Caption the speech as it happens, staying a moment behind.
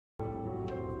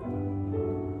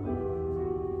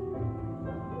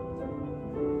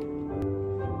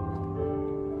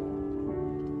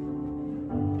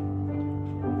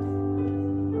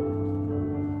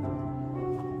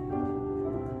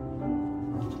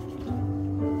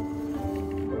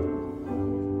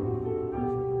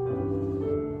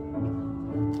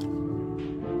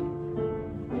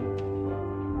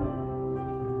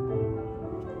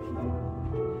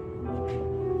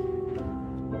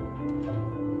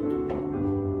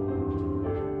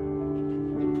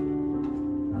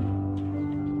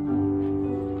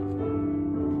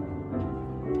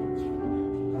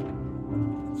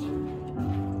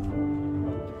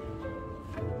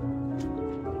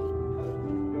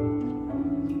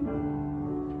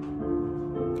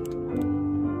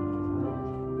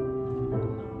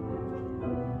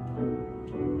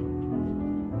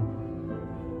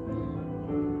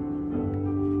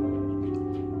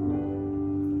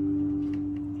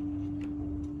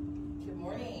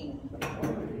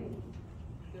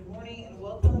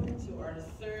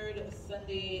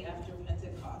Sunday after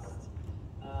Pentecost.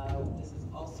 This is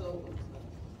also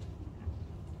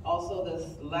this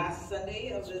last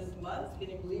Sunday of this month. Can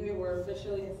you believe it? We're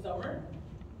officially in summer.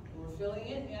 We're feeling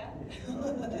it, yeah?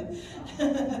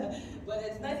 But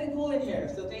it's nice and cool in here,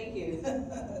 so thank you.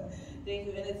 Thank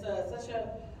you. And it's such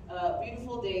a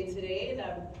beautiful day today, and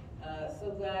I'm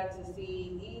so glad to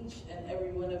see each and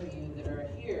every one of you that are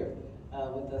here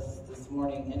with us this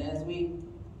morning. And as we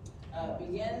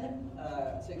begin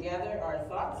to gather our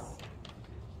thoughts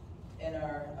and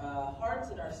our hearts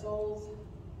and our souls,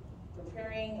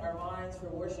 preparing our minds for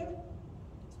worship,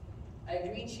 I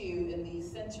greet you in these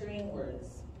centering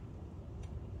words.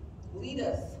 Lead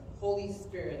us, Holy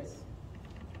Spirit.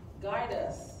 Guide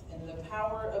us in the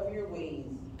power of your ways,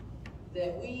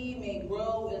 that we may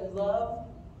grow in love,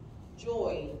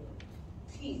 joy,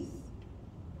 peace,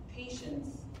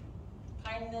 patience,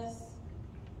 kindness,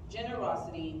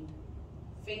 generosity,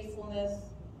 faithfulness,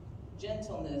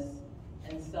 gentleness,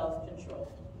 and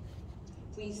self-control.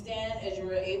 Please stand as you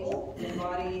are able, in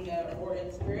body or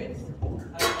in spirit,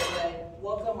 as I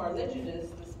welcome our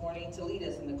liturgists this morning to lead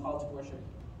us in the call to worship.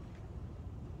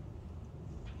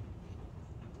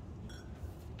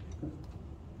 The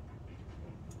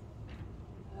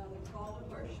call to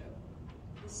worship.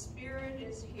 The Spirit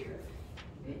is here.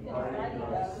 Inviting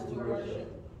us to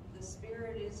worship. The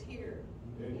Spirit is here.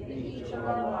 In each of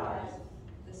our lives.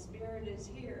 The Spirit is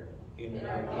here. In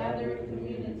our gathered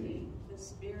community. The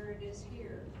Spirit is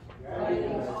here. Guiding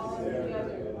us all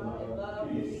together in love,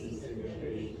 peace, and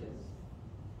patience.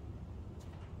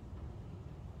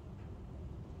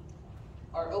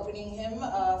 Our opening hymn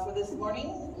for this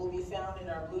morning will be found in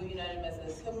our Blue United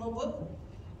Methodist Hymnal Book,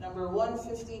 number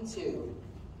 152.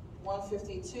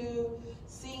 152,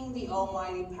 Sing the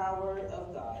Almighty Power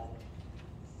of God.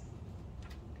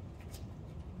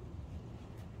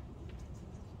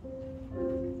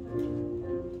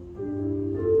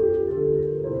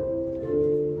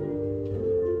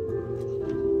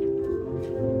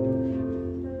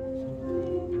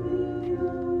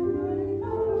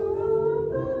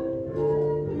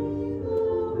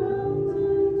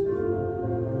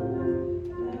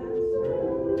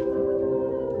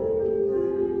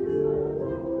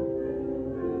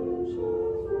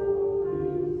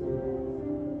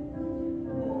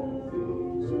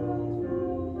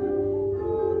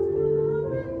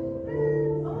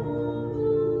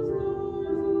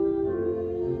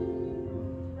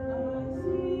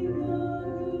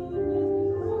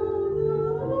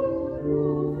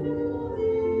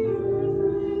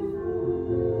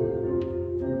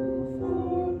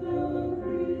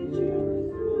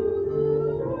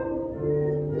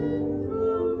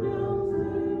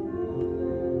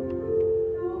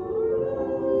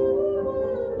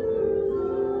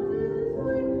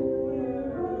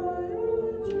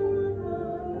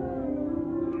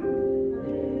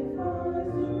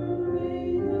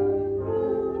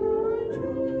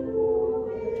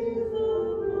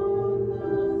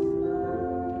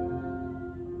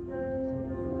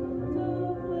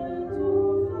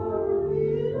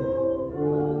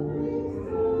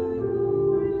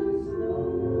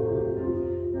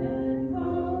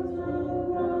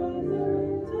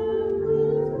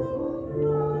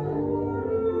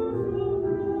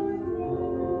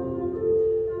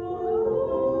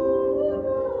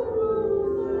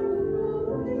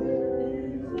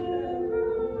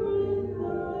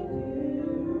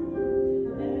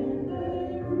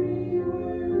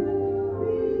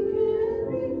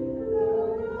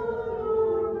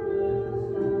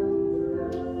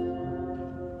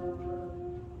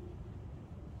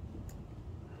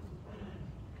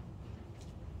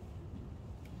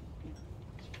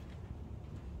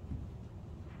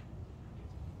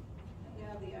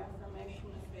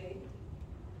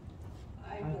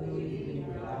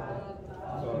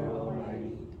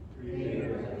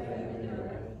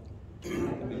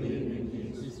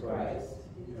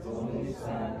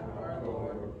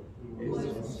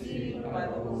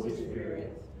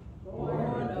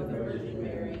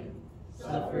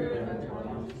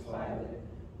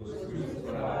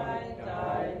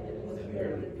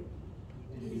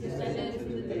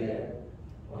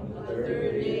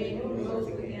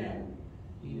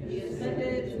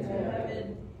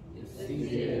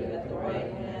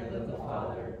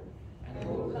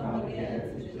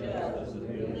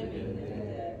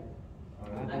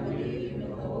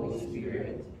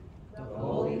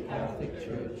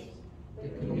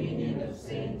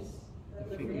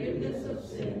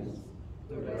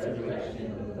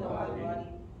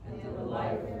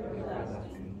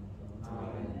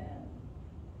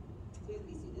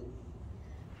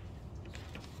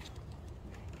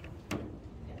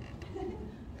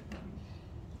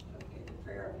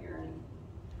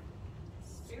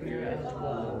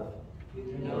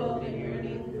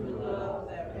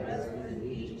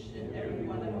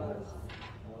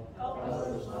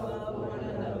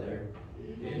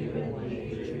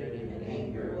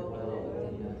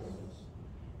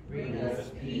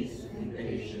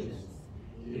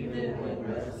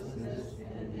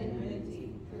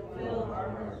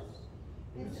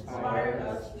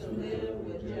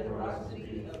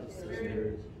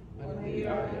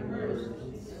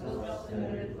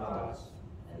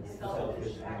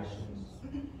 selfish actions.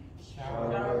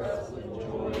 Shower us with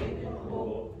joy and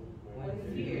hope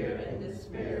when fear and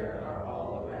despair are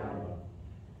all around.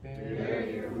 Bear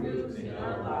your fruits in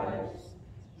our lives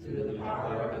through the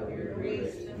power of your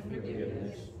grace and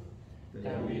forgiveness,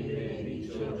 that we may be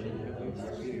children of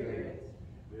your Spirit,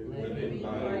 living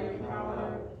by your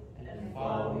power and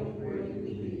following where you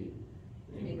lead.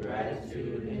 In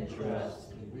gratitude and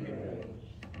trust we pray.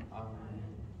 Amen.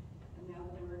 And now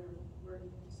the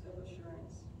words of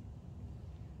assurance.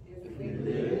 If we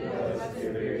live by the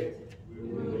Spirit, we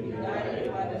will be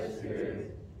guided by the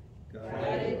Spirit.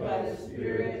 Guided by the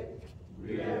Spirit,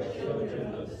 we are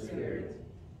children of the Spirit,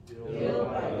 filled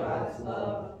by God's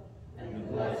love and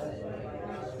blessed by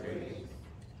God's grace.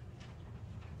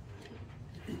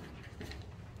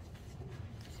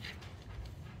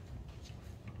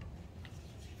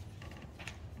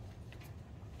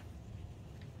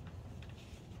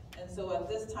 And so at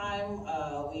this time,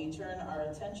 we turn our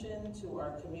attention to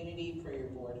our community prayer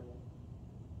board.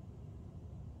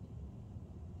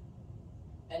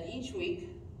 And each week,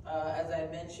 as I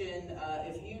mentioned,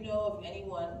 if you know of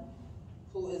anyone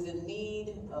who is in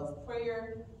need of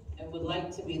prayer and would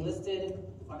like to be listed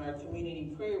on our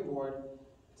community prayer board,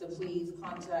 to please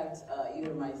contact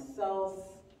either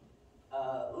myself,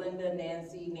 Linda,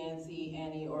 Nancy,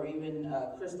 Annie, or even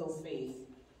Crystal Faith,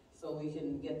 so we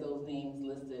can get those names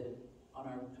listed on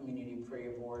our community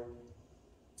prayer board.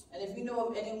 And if you know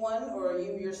of anyone or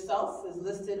you yourself is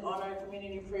listed on our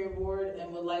community prayer board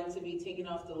and would like to be taken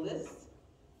off the list,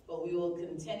 but we will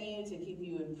continue to keep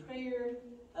you in prayer,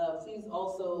 please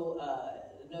also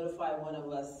notify one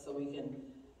of us so we can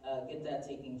get that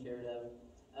taken care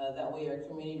of. That way our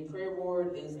community prayer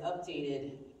board is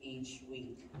updated each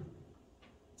week.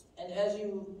 And as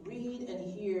you read and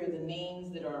hear the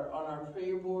names that are on our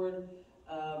prayer board,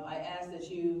 I ask that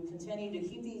you continue to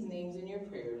keep these names in your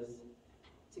prayers,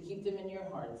 to keep them in your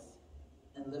hearts,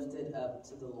 and lift it up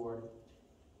to the Lord.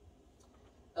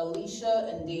 Alicia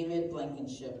and David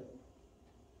Blankenship,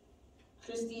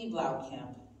 Christy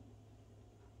Blaukamp,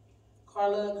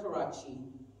 Carla Karachi,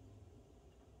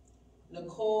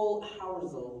 Nicole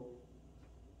Hauerzel,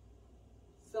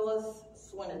 Phyllis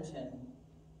Swinnerton,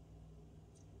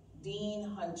 Dean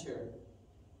Hunter,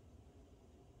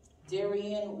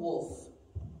 Darian Wolf,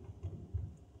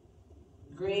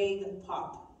 Greg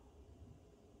Pop,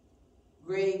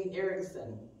 Greg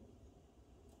Erickson,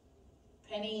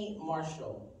 Penny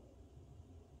Marshall,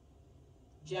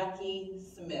 Jackie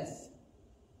Smith,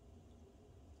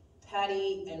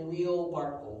 Patty and Rio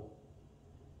Barkle,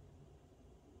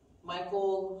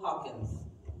 Michael Hawkins,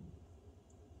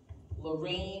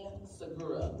 Lorraine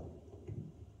Segura,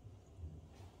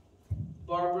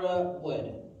 Barbara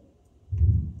Wood,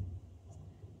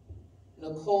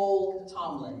 Nicole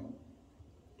Tomlin,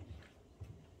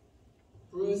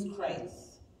 Bruce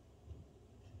Kreitz,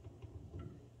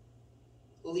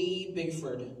 Lee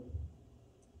Bigford,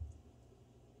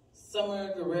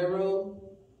 Summer Guerrero,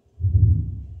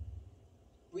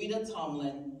 Rita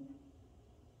Tomlin,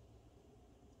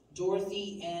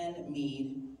 Dorothy Ann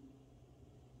Mead,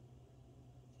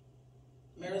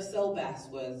 Maricel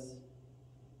Basquez,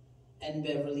 and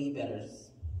Beverly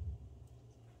Betters.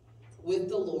 With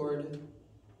the Lord,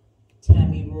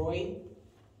 Tammy Roy,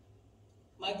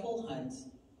 Michael Hunt,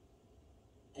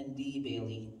 and Dee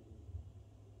Bailey.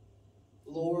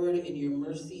 Lord, in your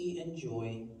mercy and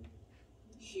joy,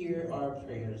 hear our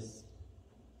prayers.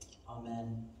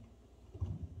 Amen.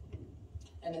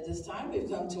 And at this time, we've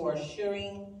come to our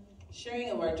sharing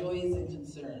of our joys and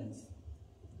concerns.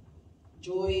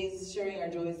 Sharing our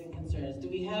joys and concerns. Do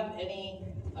we have any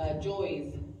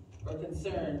joys or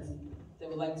concerns that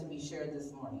would like to be shared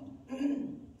this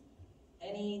morning?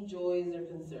 Any joys or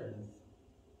concerns?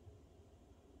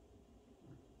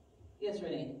 Yes,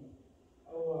 Renee.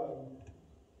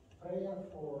 Prayer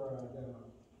for the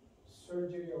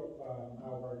surgery of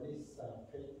our niece,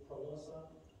 Faith Tolosa.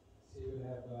 She will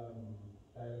have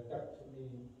thyroidectomy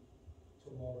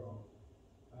tomorrow.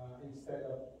 Instead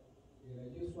of,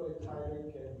 usually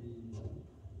thyroid can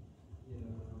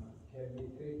be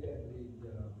treated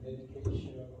with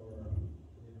medication or,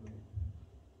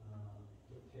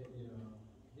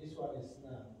 this one is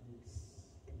not. It's,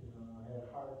 her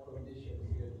heart condition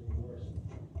is getting worse.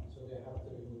 So they have to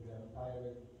remove the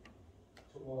thyroid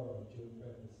tomorrow, June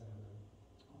 27th.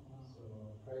 So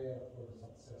prayer for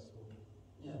successful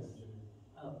surgery.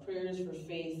 Prayers for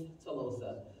Faith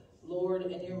Tolosa. Lord,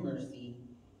 in your mercy,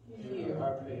 hear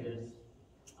our prayers.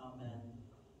 Amen.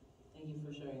 Thank you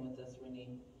for sharing with us,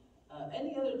 Renee.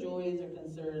 Any other joys or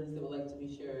concerns that would like to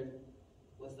be shared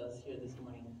with us here this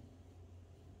morning?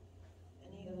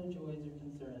 Any other joys or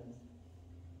concerns?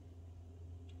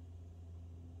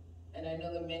 And I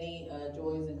know the many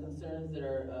joys and concerns that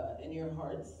are in your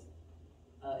hearts,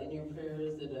 in your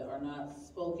prayers that are not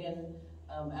spoken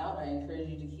out. I encourage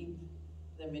you to keep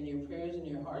them in your prayers and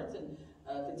your hearts, and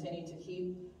continue to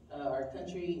keep our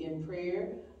country in prayer.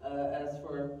 As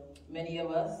for many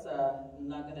of us, I'm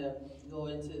not going to go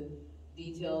into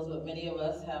details, but many of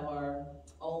us have our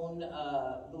own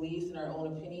beliefs and our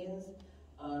own opinions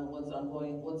on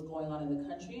what's going on in the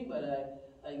country. But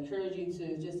I encourage you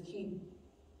to just keep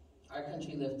our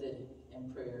country lifted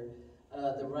in prayer.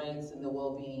 The rights and the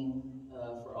well-being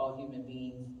for all human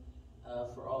beings,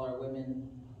 for all our women,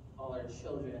 all our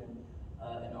children,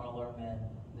 and all our men,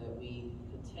 that we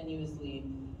continuously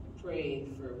pray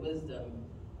for wisdom,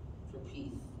 for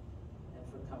peace, and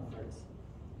for comfort.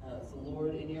 So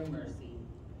Lord, in your mercy,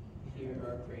 hear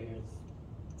our prayers.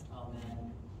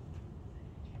 Amen.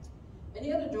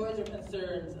 Any other joys or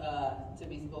concerns to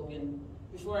be spoken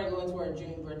before I go into our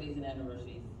June birthdays and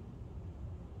anniversaries?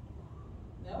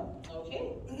 No?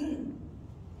 Okay.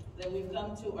 Then we've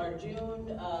come to our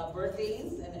June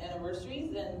birthdays and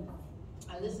anniversaries, and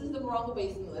this is the Morongo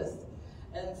Basin list.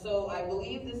 And so I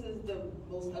believe this is the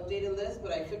most updated list,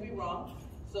 but I could be wrong.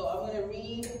 So I'm going to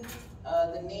read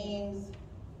the names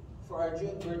for our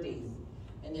June birthdays.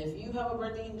 And if you have a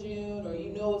birthday in June, or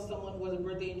you know if someone was a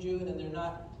birthday in June and they're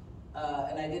not,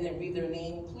 and I didn't read their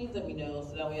name, please let me know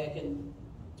so that way I can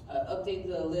update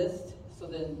the list, so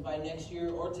then by next year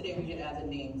or today we can add the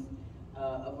names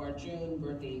of our June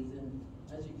birthdays. And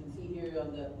as you can see here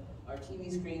on our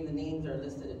TV screen, the names are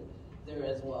listed there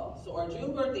as well. So our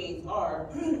June birthdays are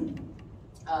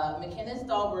McKinnis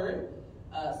Dahlberg,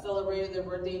 celebrated their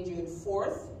birthday June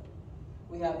 4th.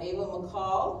 We have Ava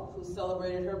McCall, who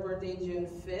celebrated her birthday June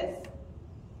 5th.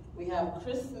 We have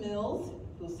Chris Mills,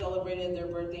 who celebrated their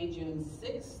birthday June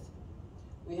 6th.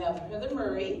 We have Heather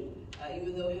Murray,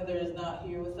 even though Heather is not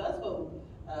here with us, but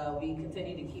we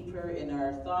continue to keep her in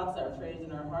our thoughts, our prayers,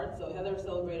 and our hearts. So Heather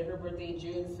celebrated her birthday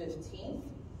June 15th.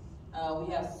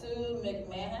 We have Sue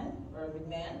McMahon,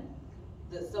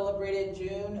 that celebrated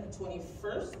June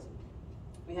 21st.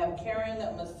 We have Karen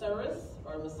Masaros,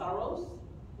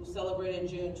 who celebrated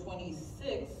June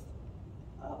 26th.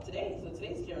 Oh, today. So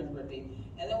today's Karen's birthday.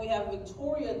 And then we have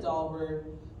Victoria Dahlberg,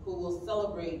 who will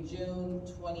celebrate June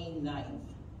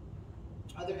 29th.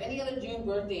 Are there any other June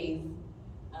birthdays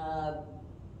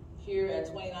here at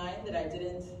Twentynine that I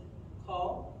didn't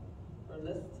call or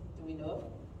list? Do we know of?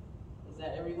 Is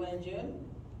that everyone in June?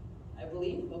 I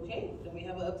believe. Okay, then we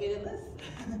have an updated list.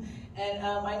 And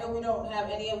I know we don't have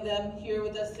any of them here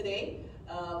with us today,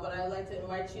 but I'd like to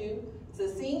invite you to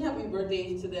sing happy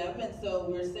birthdays to them. And so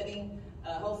we're sending,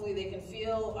 hopefully they can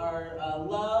feel our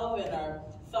love and our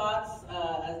thoughts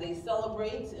as they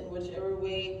celebrate in whichever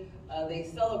way they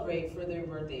celebrate for their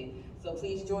birthday. So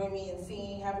please join me in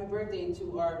singing happy birthday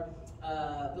to our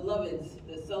beloveds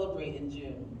that celebrate in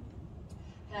June.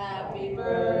 Happy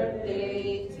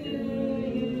birthday to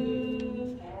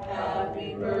you.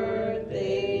 Happy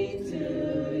birthday to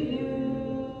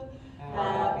you.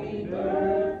 Happy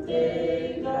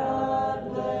birthday,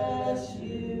 God bless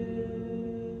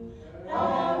you.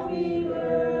 Happy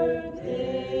birthday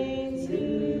to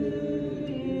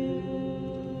you.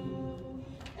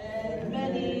 And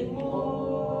many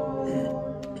more.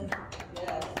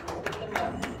 Yes, let's give them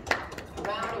a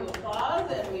round of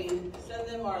applause, and we send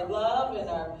them our love and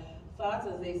our thoughts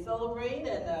as they celebrate,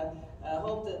 and I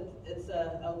hope that it's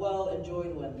a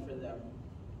well-enjoyed one for them.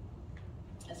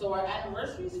 And so our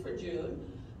anniversaries for June,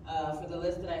 for the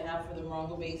list that I have for the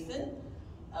Morongo Basin,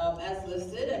 as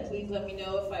listed, and please let me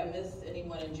know if I missed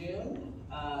anyone in June.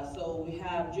 So we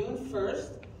have June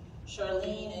 1st,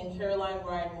 Charlene and Caroline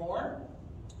Ryan Moore.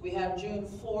 We have June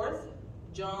 4th,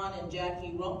 John and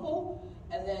Jackie Rumpel.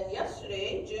 And then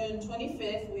yesterday, June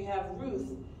 25th, we have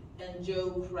Ruth and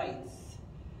Joe Kreitz.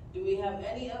 Do we have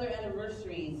any other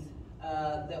anniversaries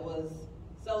that was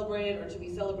celebrated or to be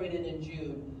celebrated in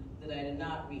June that I did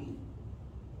not read?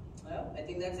 Well, I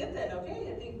think that's it then,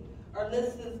 okay? I think our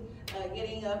list is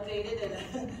getting updated,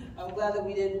 and I'm glad that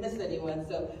we didn't miss anyone.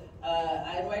 So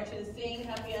I invite you to sing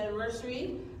happy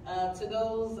anniversary to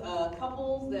those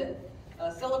couples that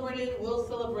celebrated, will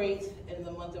celebrate in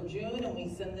the month of June, and we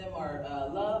send them our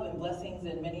love and blessings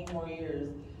and many more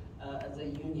years as a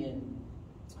union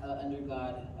under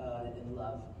God in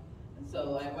love. And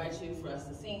so I invite you for us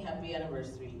to sing happy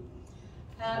anniversary.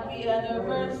 Happy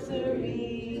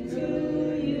anniversary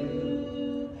to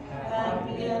you.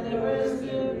 Happy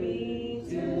anniversary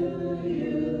to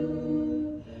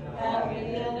you.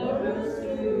 Happy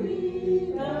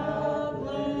anniversary, God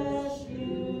bless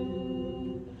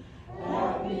you.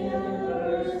 Happy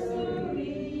anniversary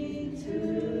to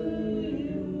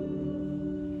you.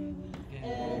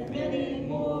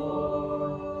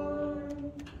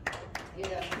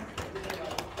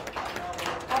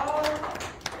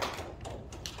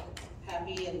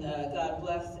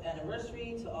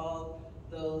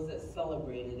 those that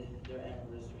celebrated their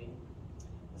anniversary.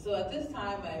 So at this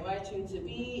time, I invite you to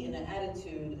be in an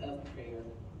attitude of prayer.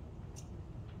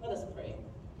 Let us pray.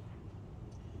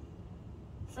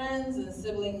 Friends and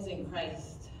siblings in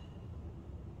Christ,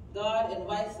 God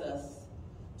invites us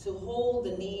to hold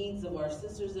the needs of our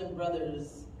sisters and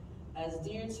brothers as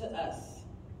dear to us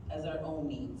as our own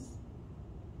needs.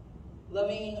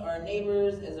 Loving our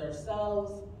neighbors as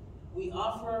ourselves, we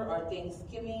offer our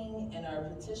thanksgiving and our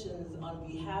petitions on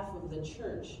behalf of the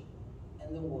church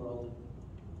and the world.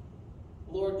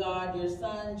 Lord God, your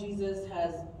Son, Jesus,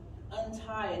 has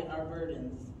untied our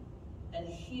burdens and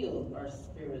healed our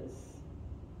spirits.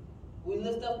 We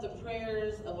lift up the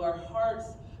prayers of our hearts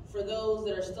for those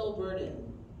that are still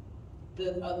burdened,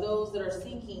 those that are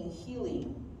seeking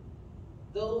healing,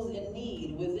 those in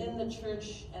need within the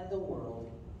church and the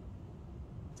world.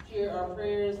 Hear our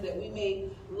prayers that we may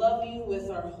love you with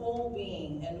our whole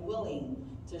being and willing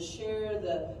to share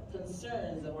the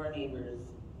concerns of our neighbors.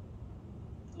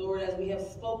 Lord, as we have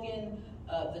spoken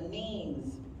the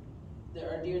names that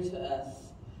are dear to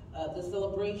us, the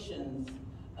celebrations,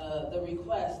 the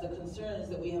requests, the concerns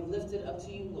that we have lifted up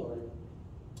to you, Lord,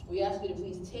 we ask you to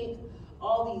please take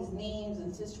all these names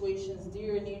and situations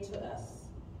dear and near to us.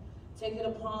 Take it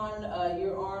upon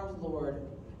your arms, Lord,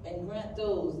 and grant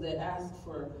those that ask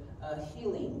for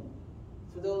healing,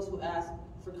 for those who ask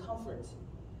for comfort,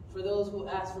 for those who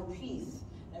ask for peace,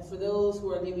 and for those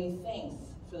who are giving thanks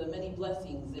for the many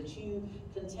blessings that you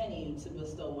continue to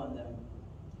bestow on them.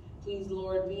 Please,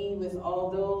 Lord, be with all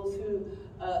those who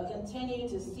continue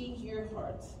to seek your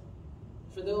heart,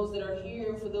 for those that are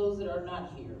here, for those that are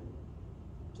not here.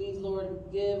 Please, Lord,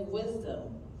 give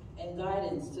wisdom and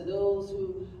guidance to those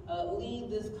who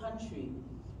lead this country,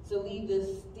 to lead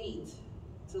this state,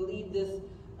 to lead this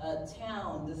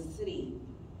town, this city,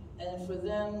 and for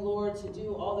them, Lord, to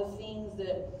do all the things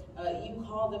that you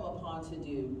call them upon to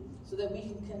do, so that we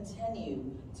can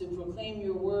continue to proclaim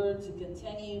your word, to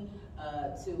continue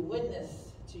to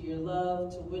witness to your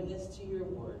love, to witness to your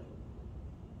word.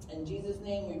 In Jesus'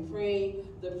 name we pray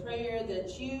the prayer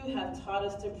that you have taught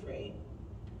us to pray.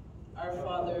 Our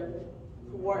Father,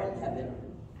 who art in heaven,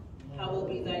 hallowed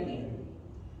be thy name.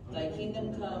 Thy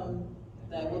kingdom come,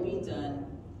 thy will be done,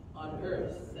 on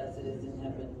earth as it is in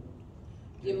heaven.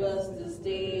 Give us this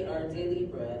day our daily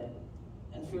bread,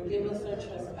 and forgive us our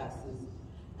trespasses,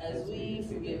 as we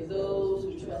forgive those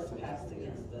who trespass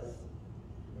against us.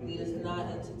 Lead us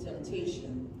not into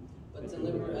temptation, but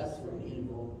deliver us from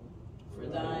evil. For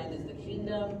thine is the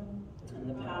kingdom, and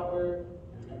the power,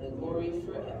 and the glory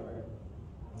forever.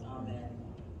 Amen.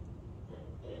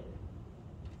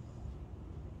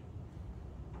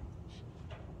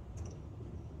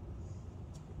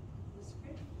 The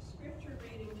scripture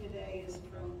reading today is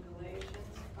from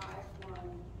Galatians 5:1,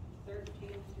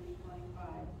 13 through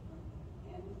 25 from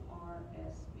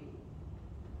NRSV.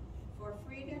 For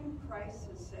freedom Christ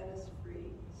has set us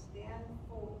free. Stand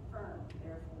firm,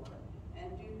 therefore, and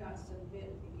do not submit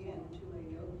again to a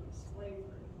yoke of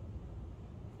slavery.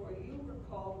 For you were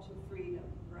called to freedom,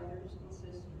 brothers and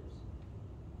sisters.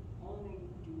 Only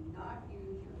do not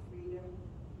use your freedom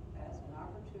as an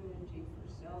opportunity for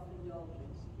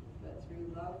self-indulgence, but through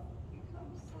love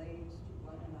become slaves to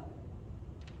one another.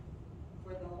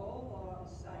 For the whole law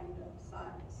is summed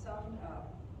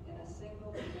up in a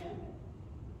single commandment: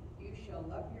 you shall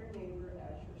love your neighbor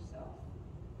as yourself.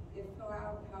 If,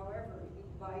 however, you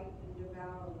bite and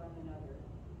devour one another,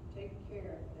 take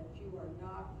care that you are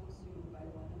not consumed by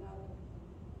one another.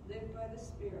 Live by the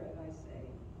Spirit, I say,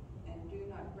 and do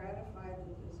not gratify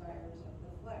the desires of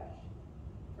the flesh.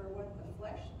 For what the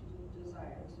flesh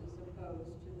desires is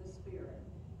opposed to the Spirit,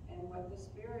 and what the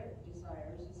Spirit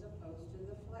desires is opposed to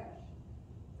the flesh.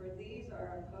 For these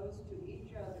are opposed to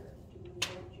each other to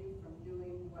prevent you from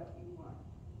doing what you want.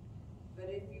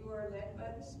 But if you are led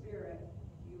by the Spirit,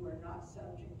 you are not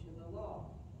subject to the law.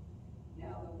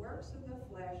 Now the works of the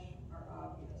flesh are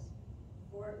obvious: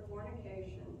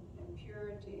 fornication,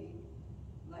 impurity,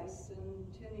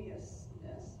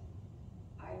 licentiousness,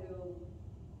 idolatry,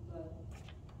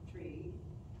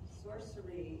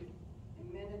 sorcery,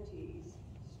 enmities,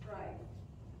 strife,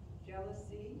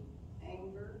 jealousy,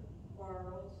 anger,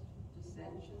 quarrels,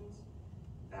 dissensions,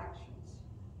 factions,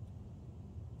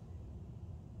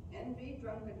 envy,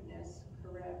 drunkenness,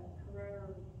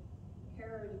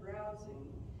 carousing,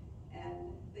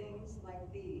 and things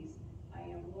like these. I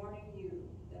am warning you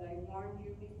that I warned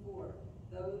you before.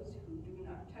 Those who do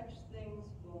not touch things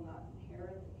will not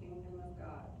inherit the kingdom of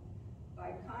God.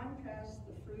 By contrast,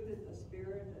 the fruit of the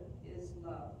Spirit is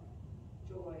love,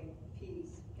 joy,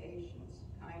 peace, patience,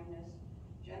 kindness,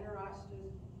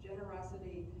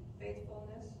 generosity,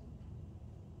 faithfulness,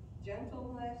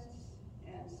 Gentleness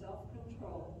and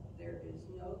self-control, there is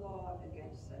no law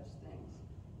against such things.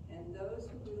 And those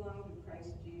who belong to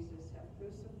Christ Jesus have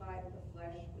crucified the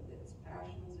flesh with its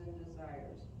passions and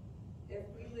desires. If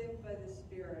we live by the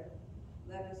Spirit,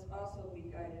 let us also be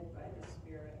guided by the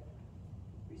Spirit.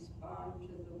 Respond to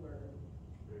the word.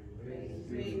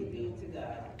 Praise be to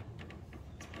God.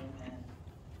 Amen.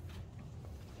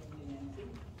 Thank you, Nancy.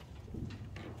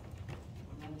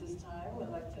 And at this time, I'd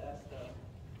like to ask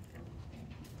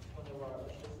one of our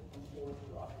ushers to come forward to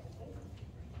the offering plate.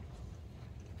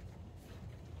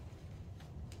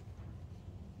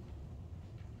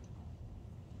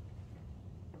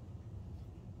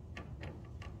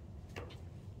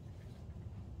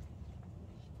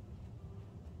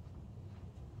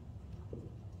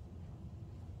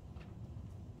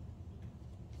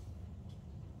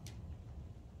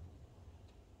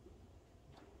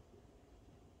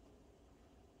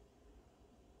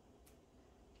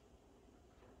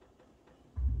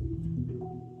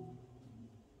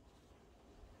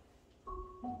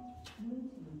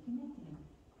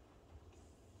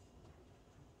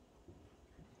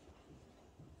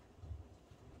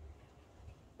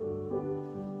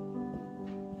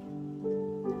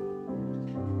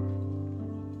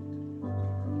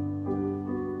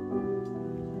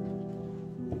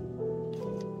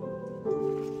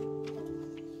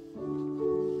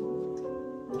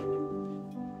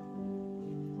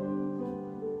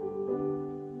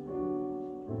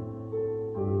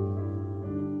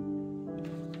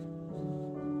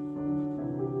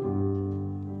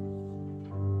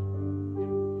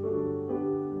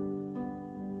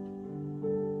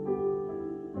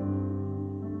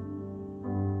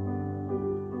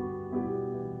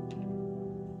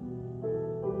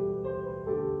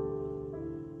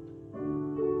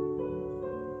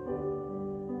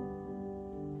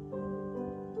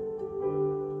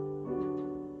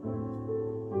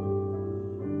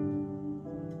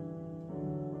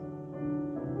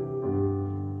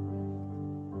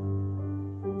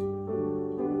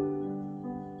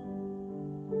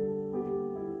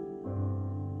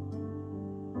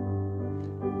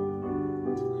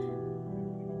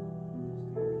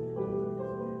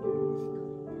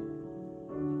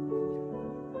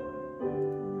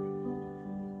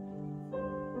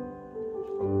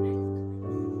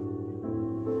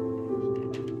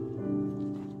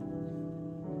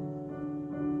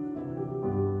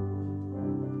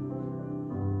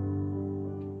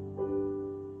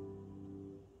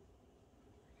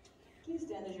 Please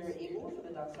stand as you are able for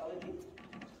the doxology.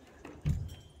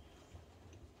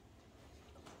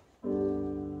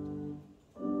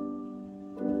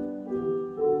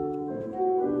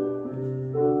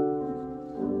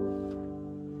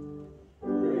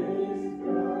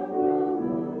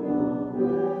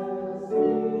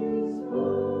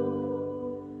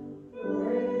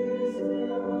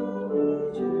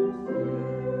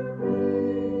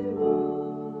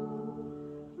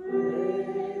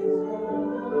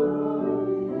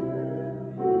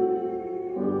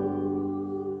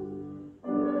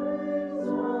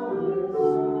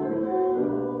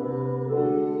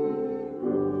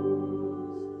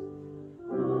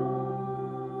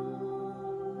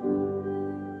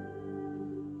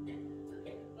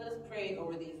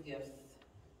 Over these gifts.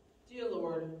 Dear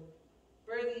Lord,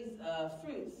 bear these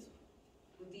fruits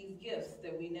with these gifts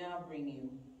that we now bring you.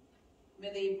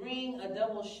 May they bring a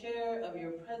double share of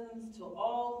your presence to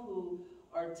all who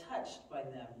are touched by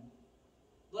them.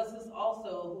 Bless us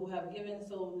also who have given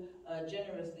so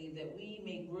generously that we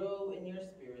may grow in your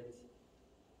spirit,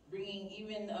 bringing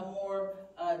even a more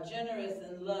generous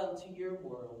and love to your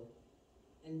world.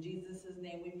 In Jesus'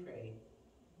 name we pray.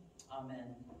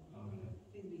 Amen. Amen.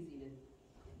 Please be seated.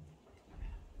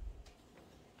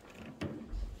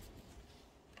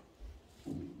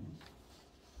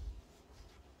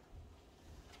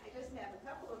 I just have a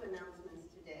couple of announcements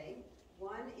today.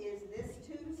 One is this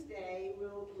Tuesday,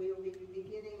 we'll be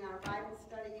beginning our Bible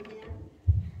study again.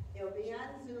 It'll be on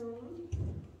Zoom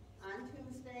on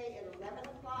Tuesday at 11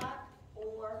 o'clock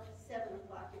or 7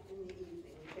 o'clock in the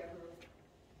evening, whichever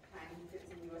time fits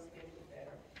in your schedule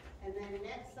better. And then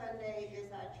next Sunday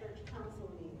is our church council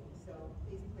meeting, so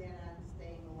please plan on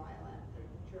staying a while after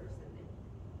church Sunday.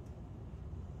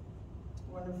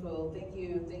 Wonderful. Thank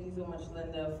you so much,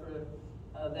 Linda, for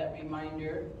that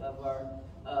reminder of our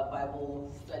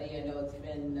Bible study. I know it's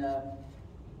been,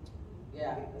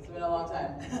 it's been a long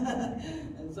time.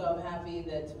 And so I'm happy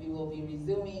that we will be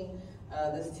resuming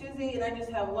this Tuesday. And I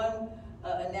just have one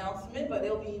announcement, but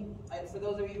it'll be, for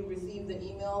those of you who received the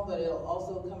email, but it'll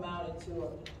also come out into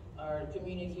our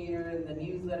communicator and the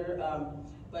newsletter.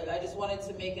 But I just wanted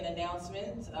to make an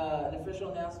announcement, an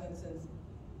official announcement, since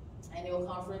annual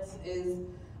conference is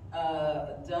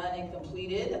done and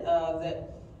completed.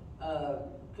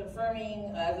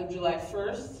 Confirming as of July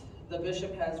 1st, the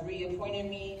bishop has reappointed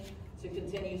me to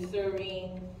continue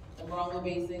serving the Morongo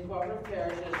Basin Cooperative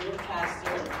Parish as your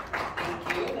pastor.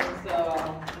 Thank you. And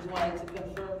so just wanted to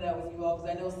confirm that with you all,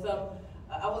 because I know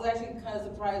I was actually kind of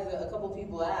surprised that a couple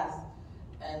people asked,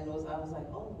 and I was like,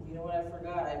 oh, you know what, I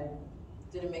forgot. I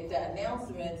didn't make that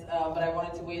announcement, but I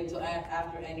wanted to wait until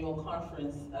after annual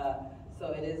conference,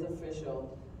 so it is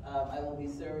official. I will be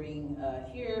serving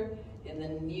here in the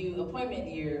new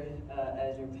appointment year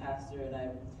as your pastor, and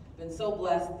I've been so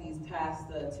blessed these past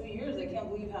 2 years. I can't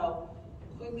believe how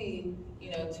quickly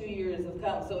 2 years have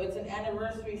come. So it's an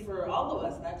anniversary for all of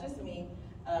us, not just me,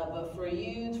 but for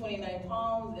you, 29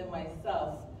 Palms, and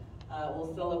myself.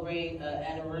 We'll celebrate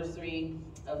anniversary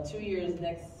of 2 years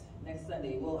next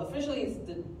Sunday. Well, officially it's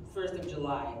the 1st of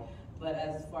July, but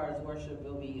as far as worship,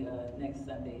 it'll be next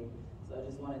Sunday. So I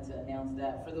just wanted to announce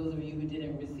that for those of you who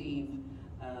didn't receive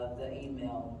the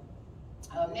email.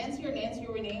 Nancy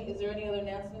or Renee, is there any other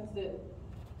announcements that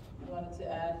you wanted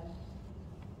to add?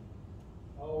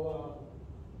 Oh,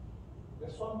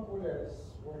 the swamp cooler is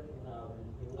working now.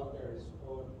 The water is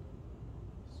cold.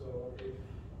 So if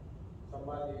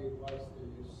somebody wants to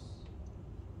use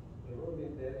the room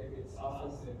in there, if it's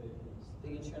office, then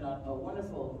they can turn on. Oh,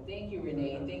 wonderful. Thank you,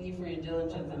 Renee. And thank you for your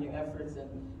diligence and your efforts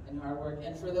and hard work.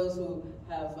 And for those who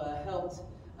have helped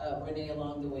Renee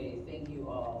along the way, thank you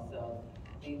all. So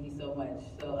thank you so much.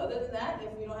 So other than that,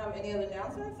 if we don't have any other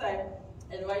announcements, I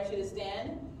invite you to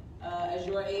stand as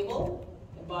you are able,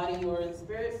 in body or in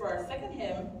spirit, for our second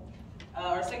hymn.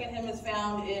 Our second hymn is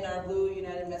found in our blue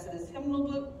United Methodist hymnal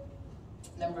book,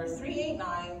 number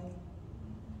 389,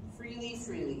 Freely,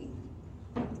 Freely.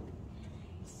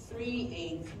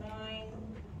 389,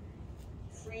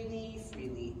 Freely,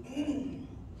 Freely.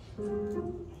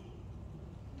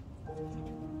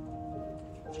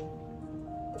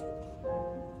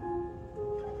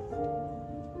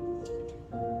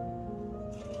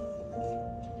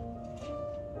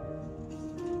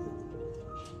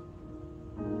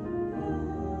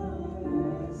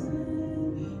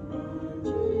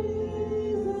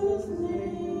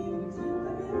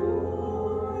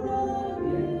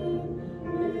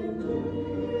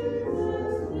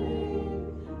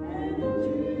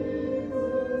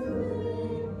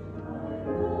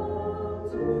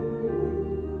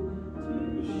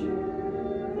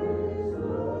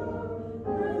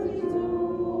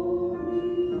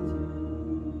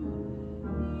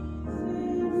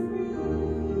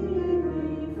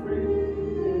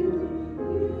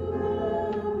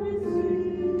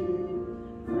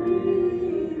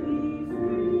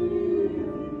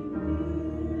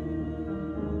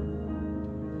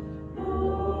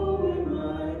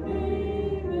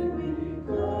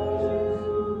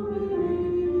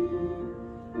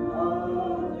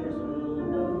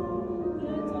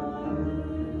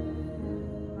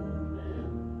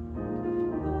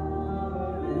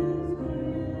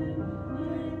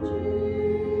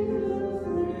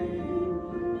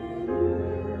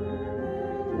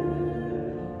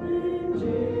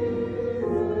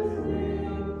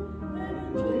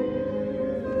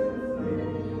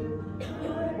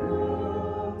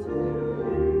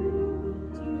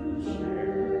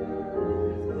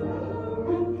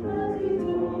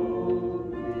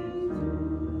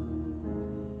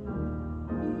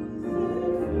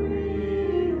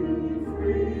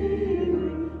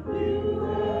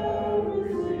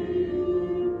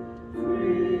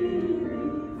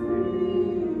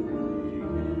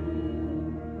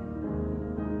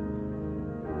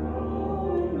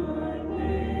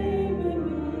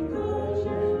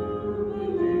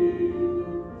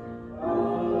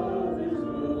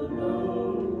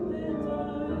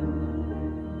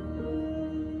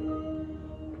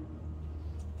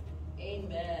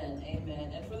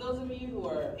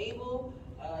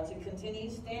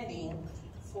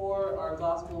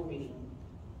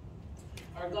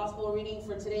 Our gospel reading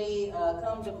for today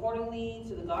comes accordingly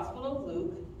to the Gospel of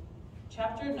Luke,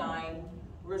 chapter 9,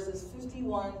 verses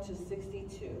 51 to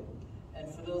 62. And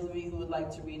for those of you who would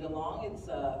like to read along, it's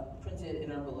printed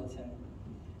in our bulletin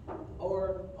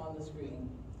or on the screen.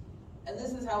 And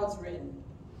this is how it's written.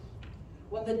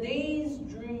 When the days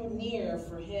drew near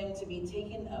for him to be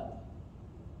taken up,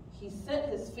 he set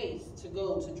his face to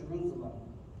go to Jerusalem,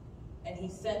 and he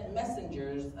sent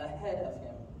messengers ahead of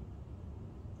him.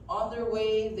 On their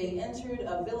way, they entered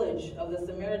a village of the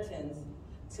Samaritans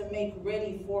to make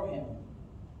ready for him.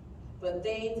 But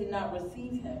they did not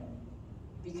receive him,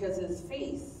 because his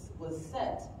face was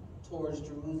set towards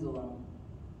Jerusalem.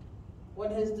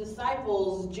 When his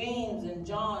disciples, James and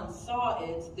John, saw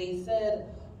it, they said,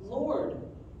 Lord,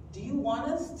 do you want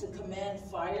us to command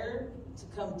fire to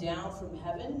come down from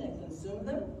heaven and consume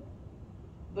them?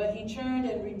 But he turned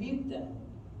and rebuked them.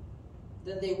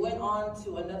 Then they went on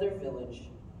to another village.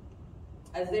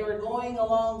 As they were going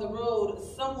along the road,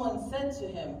 someone said to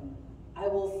him, I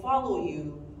will follow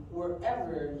you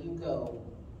wherever you go.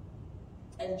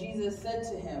 And Jesus said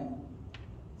to him,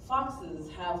 foxes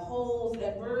have holes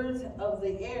and birds of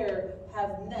the air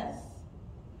have nests,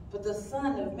 but the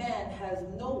Son of Man has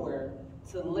nowhere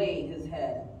to lay his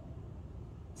head.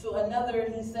 To another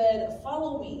he said,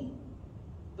 follow me.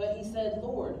 But he said,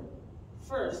 Lord,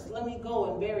 first let me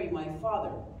go and bury my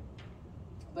father.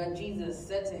 But Jesus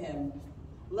said to him,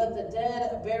 let the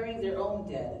dead bury their own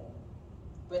dead.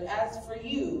 But as for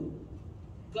you,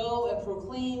 go and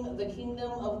proclaim the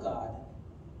kingdom of God.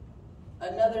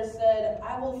 Another said,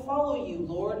 I will follow you,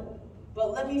 Lord,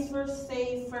 but let me first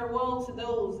say farewell to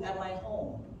those at my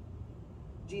home.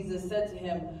 Jesus said to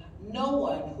him, no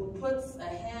one who puts a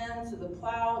hand to the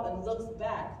plow and looks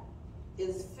back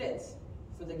is fit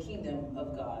for the kingdom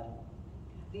of God.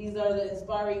 These are the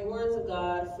inspiring words of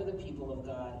God for the people of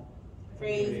God.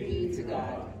 Praise be to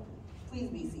God. Please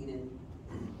be seated.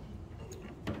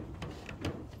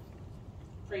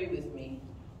 Pray with me.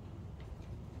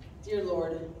 Dear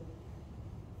Lord,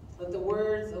 let the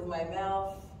words of my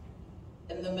mouth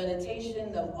and the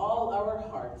meditation of all our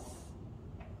hearts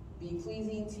be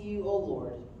pleasing to you, O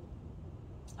Lord,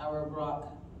 our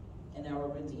rock and our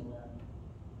Redeemer.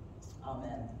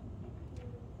 Amen.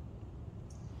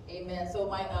 Amen. So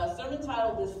my sermon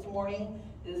title this morning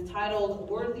is titled,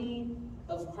 Worthy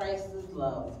of Christ's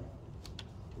Love.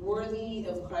 Worthy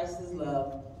of Christ's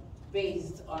Love,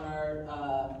 based on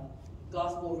our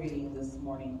gospel reading this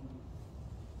morning.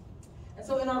 And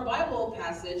so in our Bible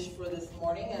passage for this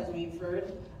morning, as we've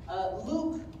heard,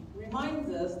 Luke reminds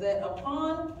us that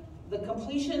upon the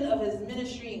completion of his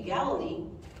ministry in Galilee,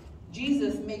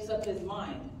 Jesus makes up his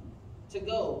mind to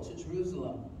go to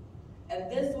Jerusalem. And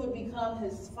this would become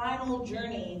his final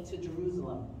journey to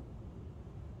Jerusalem.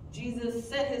 Jesus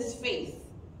set his face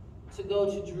to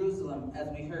go to Jerusalem, as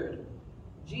we heard.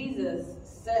 Jesus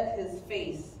set his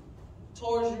face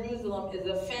towards Jerusalem is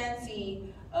a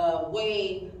fancy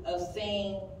way of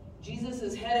saying Jesus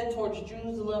is headed towards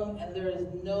Jerusalem and there is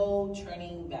no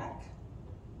turning back.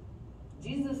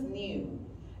 Jesus knew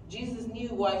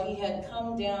why he had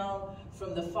come down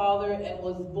from the Father and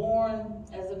was born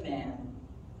as a man,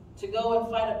 to go and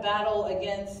fight a battle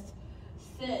against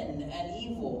sin and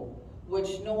evil,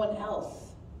 which no one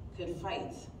else could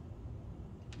fight.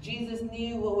 Jesus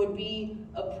knew what would be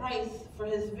a price for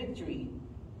his victory,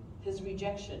 his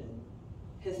rejection,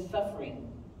 his suffering,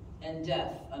 and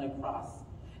death on a cross.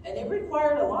 And it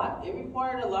required a lot. It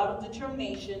required a lot of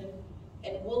determination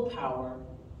and willpower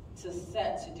to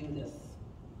set to do this.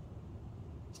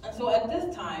 And so at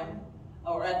that time,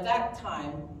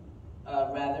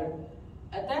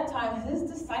 his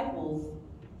disciples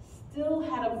still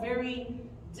had a very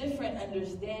different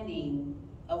understanding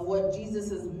of what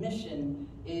Jesus' mission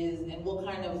is and what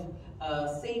kind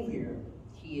of Savior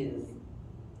he is.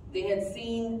 They had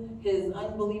seen his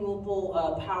unbelievable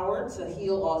power to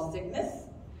heal all sickness,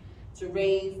 to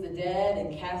raise the dead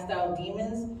and cast out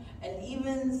demons, and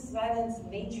even silence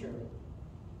nature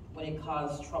when it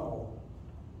caused trouble.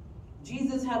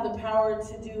 Jesus had the power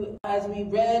to do, as we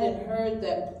read and heard,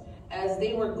 that as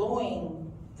they were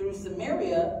going through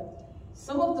Samaria,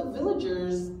 some of the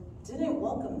villagers didn't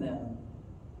welcome them.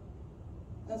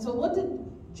 And so what did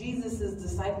Jesus'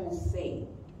 disciples say?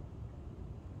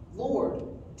 Lord,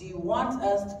 do you want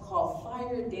us to call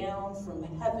fire down from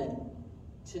heaven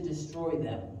to destroy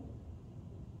them?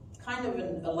 Kind of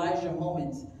an Elijah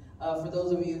moment for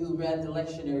those of you who read the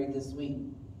lectionary this week.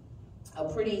 A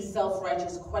pretty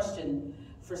self-righteous question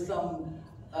for some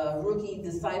rookie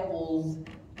disciples,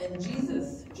 and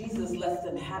Jesus lets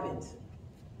them have it.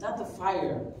 Not the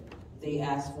fire they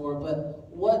asked for, but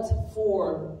what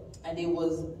for, and it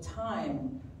was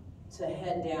time to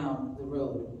head down the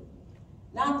road.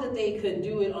 Not that they could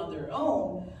do it on their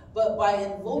own, but by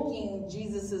invoking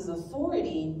Jesus'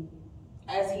 authority,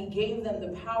 as he gave them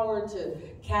the power to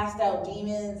cast out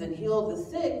demons and heal the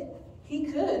sick, he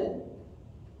could,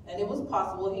 and it was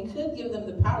possible, he could give them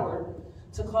the power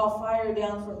to call fire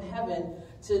down from heaven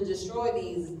to destroy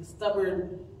these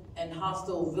stubborn and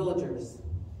hostile villagers.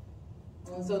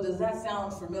 And so does that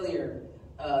sound familiar?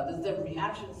 Does the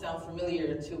reaction sound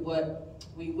familiar to what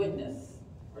we witness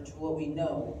or to what we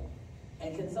know?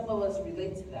 And can some of us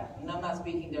relate to that? And I'm not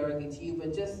speaking directly to you,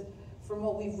 but just from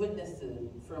what we've witnessed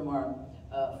from our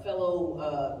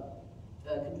fellow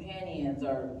companions,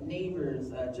 our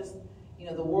neighbors, just,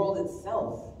 the world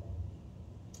itself.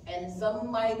 And some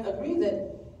might agree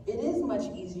that it is much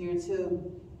easier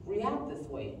to react this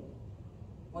way.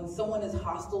 When someone is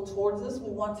hostile towards us,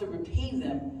 we want to repay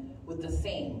them with the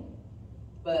same.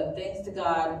 But thanks to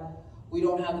God, we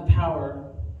don't have the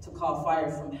power to call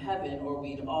fire from heaven, or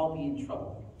we'd all be in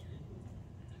trouble.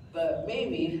 But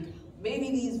maybe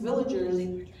these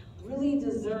villagers really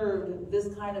deserved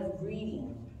this kind of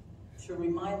greeting to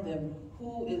remind them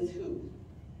who is who.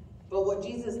 But what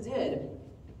Jesus did,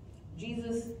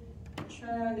 Jesus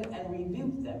turned and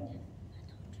rebuked them.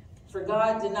 For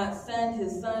God did not send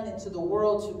his Son into the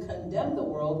world to condemn the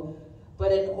world,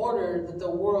 but in order that the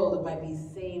world might be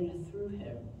saved through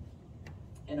him.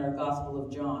 In our Gospel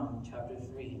of John, chapter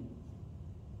 3.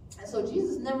 And so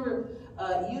Jesus never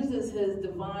uses his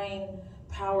divine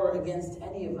power against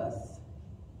any of us.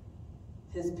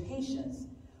 His patience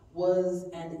was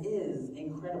and is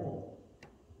incredible.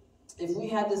 If we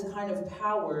had this kind of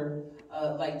power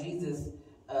like Jesus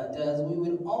does, we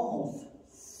would almost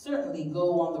certainly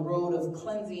go on the road of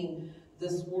cleansing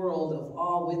this world of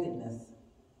all wickedness.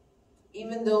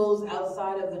 Even those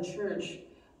outside of the church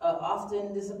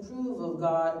often disapprove of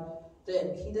God,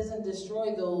 that he doesn't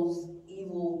destroy those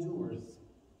evil doers.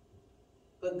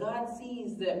 But God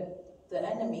sees that the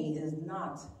enemy is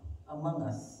not among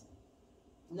us.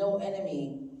 No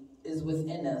enemy is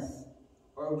within us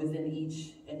or within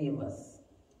any of us.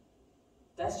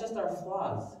 That's just our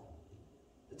flaws.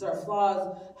 It's our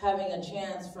flaws having a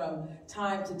chance from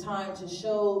time to time to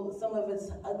show some of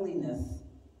its ugliness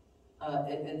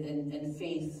in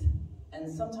faith and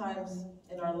sometimes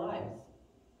in our lives.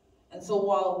 And so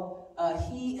while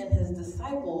he and his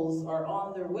disciples are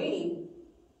on their way,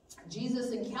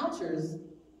 Jesus encounters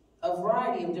a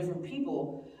variety of different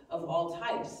people of all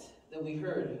types that we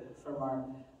heard from our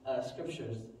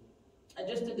scriptures. And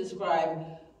just to describe,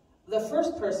 the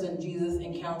first person Jesus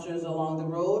encounters along the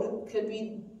road could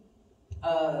be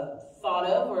thought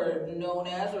of or known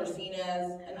as or seen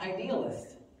as an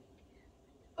idealist,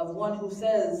 of one who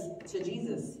says to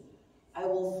Jesus, "I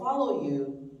will follow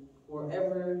you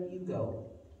wherever you go."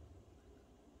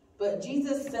 But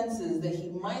Jesus senses that he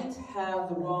might have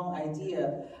the wrong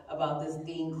idea about this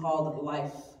thing called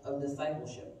life of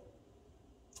discipleship.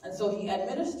 And so he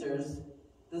administers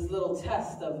this little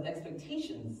test of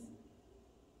expectations.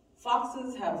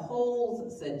 "Foxes have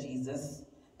holes," said Jesus,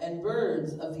 "and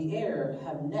birds of the air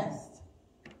have nests,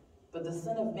 but the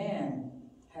Son of Man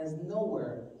has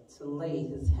nowhere to lay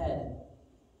his head."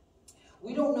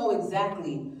 We don't know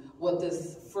exactly what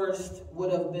this first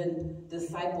would have been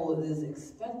disciple is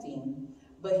expecting,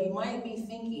 but he might be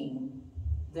thinking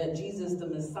that Jesus the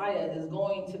Messiah is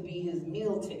going to be his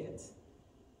meal ticket.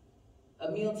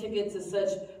 A meal ticket to such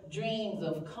dreams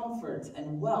of comfort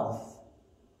and wealth.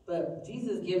 But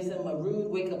Jesus gives him a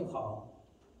rude wake-up call.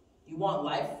 "You want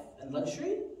life and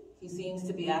luxury?" he seems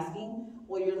to be asking.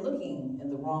 "Well, you're looking in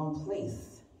the wrong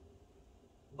place."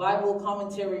 Bible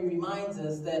commentary reminds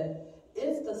us that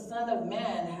if the Son of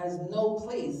Man has no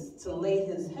place to lay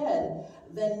his head,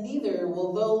 then neither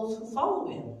will those who follow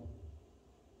him.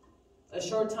 A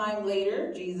short time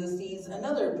later, Jesus sees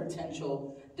another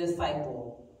potential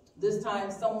disciple, this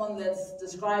time someone that's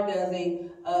described as a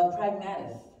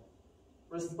pragmatist,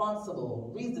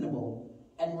 responsible, reasonable,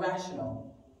 and rational.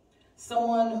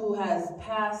 Someone who has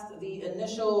passed the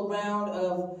initial round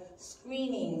of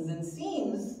screenings and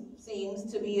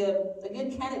seems to be a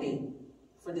good candidate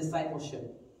for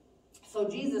discipleship. So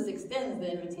Jesus extends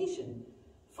the invitation,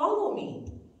 "Follow me."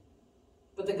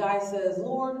 But the guy says,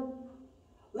 "Lord,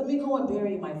 let me go and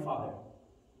bury my father."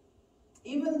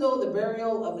 Even though the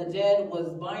burial of the dead was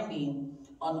binding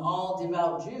on all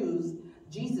devout Jews,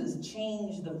 Jesus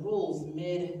changed the rules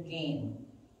mid-game.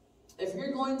 "If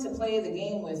you're going to play the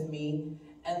game with me,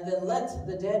 and then let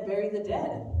the dead bury the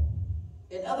dead."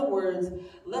 In other words,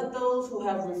 let those who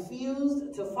have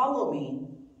refused to follow me,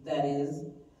 that is,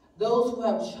 those who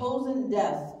have chosen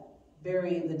death,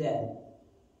 bury the dead.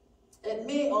 It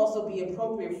may also be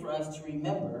appropriate for us to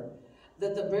remember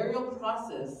that the burial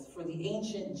process for the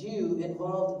ancient Jew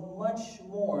involved much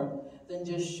more than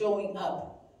just showing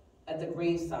up at the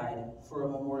graveside for a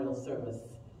memorial service.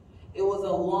 It was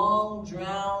a long,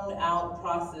 drawn-out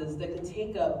process that could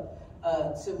take up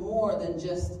to more than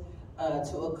just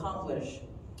to accomplish,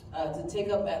 to take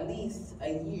up at least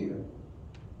a year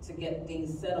to get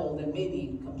things settled and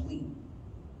maybe complete.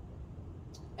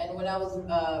 And when I was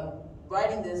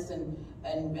writing this and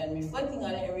reflecting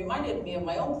on it, it reminded me of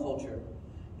my own culture.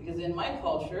 Because in my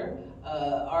culture,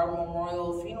 our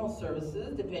memorial funeral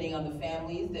services, depending on the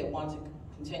families that want to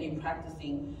continue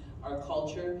practicing our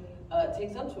culture,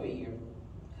 takes up to a year,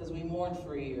 because we mourn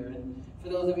for a year. And for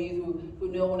those of you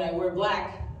who know, when I wear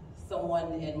black,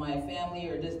 someone in my family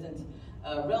or distant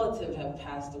relative have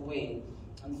passed away.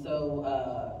 And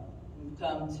so we've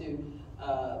come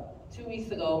to, 2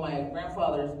 weeks ago, my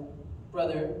grandfather's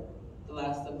brother, the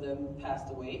last of them,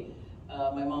 passed away.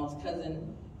 My mom's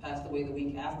cousin passed away the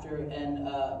week after, and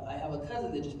I have a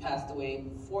cousin that just passed away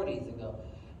 4 days ago.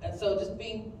 And so just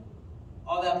being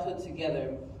all that put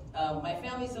together, my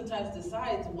family sometimes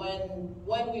decides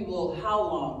when we will, how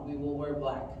long we will wear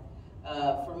black.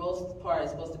 For most part,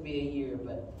 it's supposed to be a year,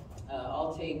 but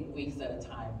I'll take weeks at a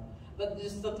time. But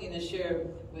just something to share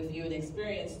with you, an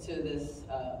experience to this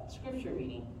scripture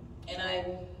reading. And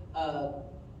I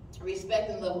respect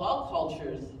and love all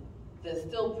cultures that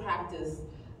still practice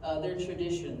their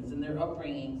traditions and their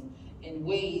upbringings in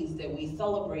ways that we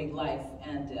celebrate life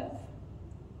and death.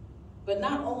 But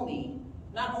not only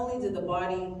did the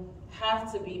body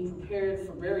have to be prepared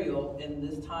for burial in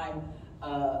this time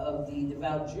of the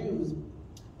devout Jews,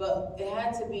 but it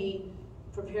had to be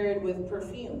prepared with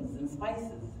perfumes and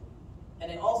spices.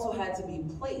 And it also had to be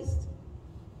placed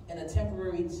in a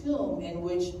temporary tomb in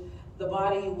which the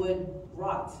body would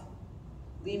rot,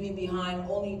 leaving behind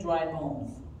only dry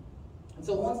bones. And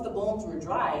so once the bones were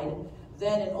dried,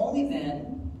 then and only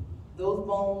then, those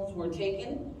bones were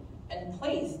taken and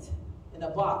placed in a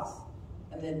box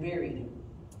and then buried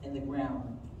in the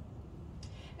ground.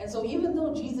 And so even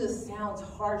though Jesus sounds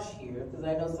harsh here, because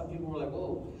I know some people were like,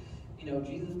 oh, you know,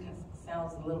 Jesus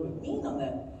sounds a little bit mean on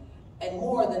that, and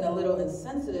more than a little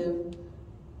insensitive,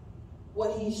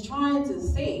 what he's trying to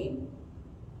say,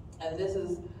 and this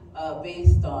is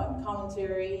based on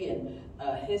commentary and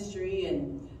history,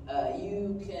 and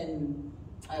you can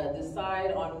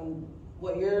decide on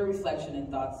what your reflection and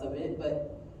thoughts of it,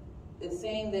 but it's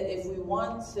saying that if you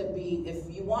want to be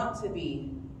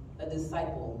a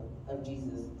disciple of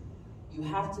Jesus, you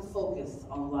have to focus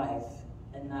on life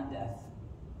and not death.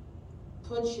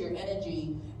 Put your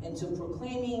energy into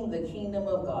proclaiming the kingdom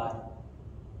of God,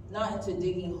 not into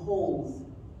digging holes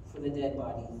for the dead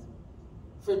bodies.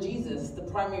 For Jesus, the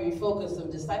primary focus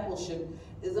of discipleship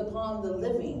is upon the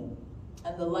living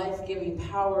and the life-giving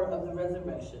power of the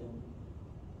resurrection.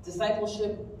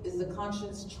 Discipleship is the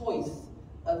conscious choice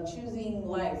of choosing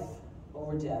life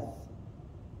over death.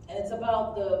 And it's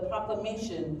about the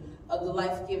proclamation of the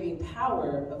life-giving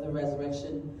power of the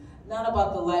resurrection, not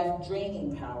about the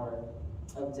life-draining power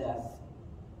of death.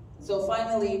 So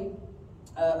finally,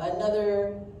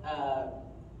 another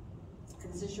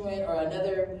constituent or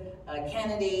another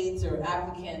candidate or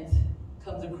applicant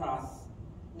comes across,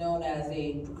 known as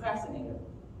a procrastinator,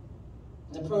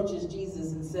 and approaches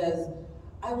Jesus and says,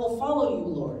 I will follow you,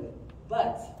 Lord,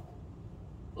 but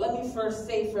let me first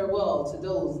say farewell to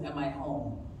those at my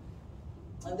home.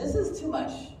 And this is too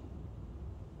much,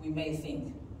 we may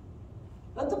think.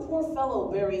 Let the poor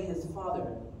fellow bury his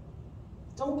father.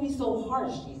 Don't be so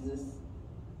harsh, Jesus.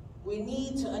 We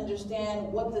need to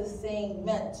understand what this saying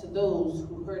meant to those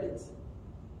who heard it.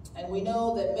 And we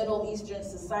know that Middle Eastern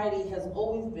society has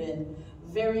always been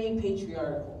very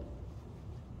patriarchal.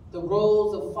 The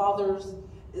roles of fathers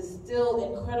is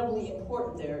still incredibly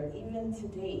important there, even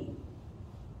today.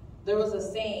 There was a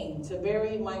saying, to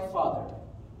bury my father,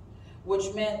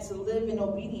 which meant to live in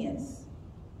obedience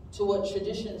to what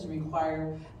traditions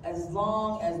require as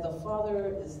long as the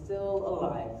father is still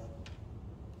alive.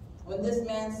 When this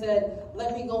man said,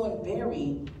 let me go and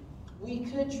bury, we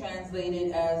could translate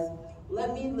it as,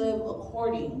 let me live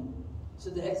according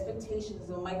to the expectations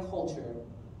of my culture,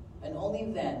 and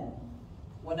only then,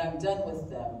 when I'm done with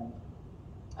them,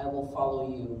 I will follow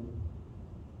you.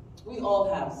 We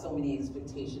all have so many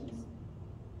expectations.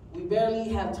 We barely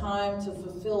have time to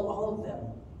fulfill all of them.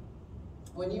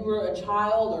 When you were a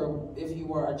child, or if you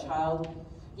were a child,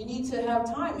 you need to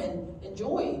have time and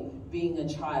enjoy being a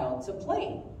child, to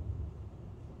play.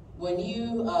 When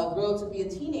you grow to be a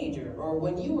teenager, or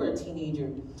when you were a teenager,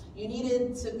 you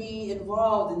needed to be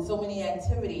involved in so many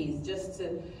activities just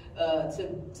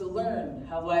to learn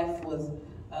how life was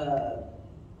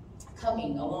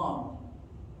coming along.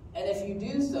 And if you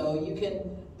do so, you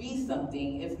can be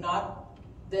something. If not,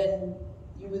 then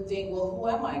you would think, well, who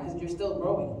am I? Because you're still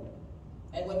growing.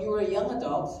 And when you were a young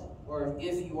adult, or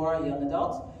if you are a young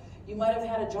adult, you might have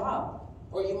had a job,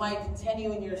 or you might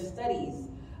continue in your studies,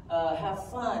 have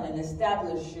fun and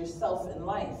establish yourself in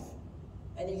life.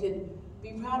 And you could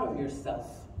be proud of yourself.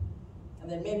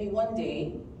 And then maybe one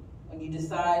day, when you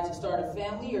decide to start a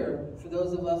family, or for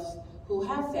those of us who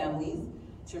have families,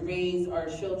 to raise our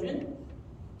children,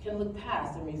 can look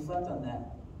past and reflect on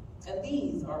that. And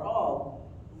these are all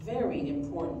very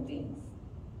important things.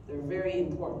 They're very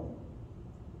important.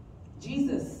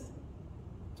 Jesus,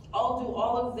 I'll do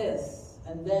all of this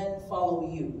and then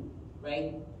follow you,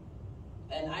 right?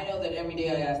 And I know that every day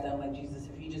I ask that, I'm like, Jesus,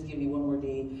 if you just give me one more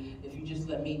day, if you just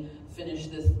let me finish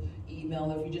this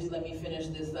email, if you just let me finish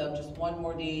this up, just one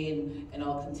more day, and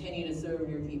I'll continue to serve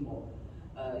your people.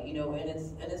 You know, and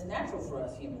it's natural for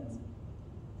us humans.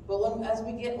 But as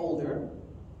we get older,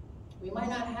 we might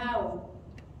not have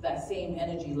that same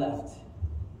energy left.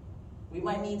 We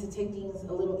might need to take things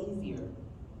a little easier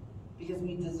because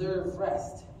we deserve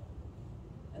rest.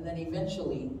 And then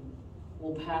eventually,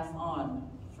 we'll pass on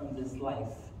from this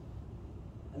life.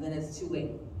 And then it's too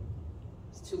late.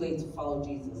 It's too late to follow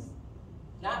Jesus.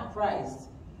 Not Christ,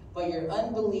 but your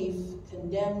unbelief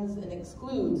condemns and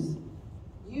excludes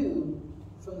you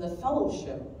from the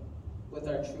fellowship with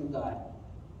our true God.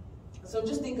 So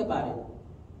just think about it.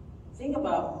 Think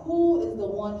about who is the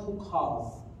one who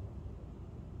calls.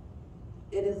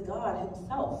 It is God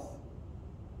himself.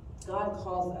 God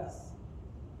calls us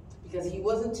because he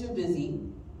wasn't too busy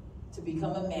to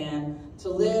become a man, to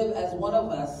live as one of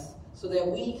us so that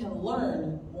we can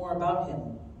learn more about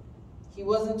him. He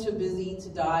wasn't too busy to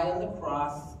die on the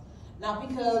cross, not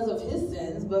because of his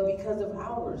sins, but because of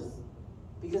ours,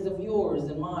 because of yours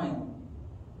and mine.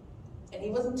 And he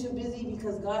wasn't too busy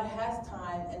because God has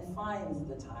time and finds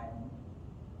the time.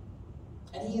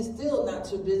 And he is still not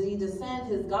too busy to send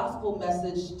his gospel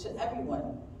message to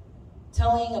everyone,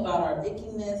 telling about our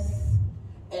ickiness,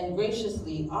 and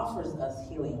graciously offers us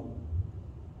healing.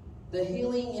 The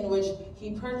healing in which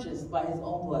he purchased by his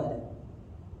own blood.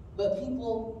 But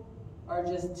people are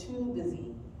just too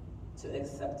busy to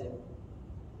accept it.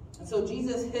 And so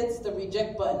Jesus hits the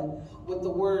reject button with the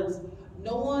words,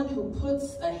 "No one who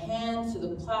puts a hand to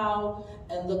the plow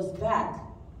and looks back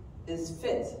is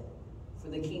fit for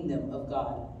the kingdom of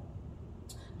God."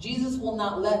 Jesus will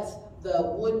not let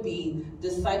the would-be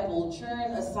disciple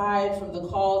turn aside from the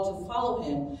call to follow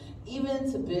him, even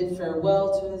to bid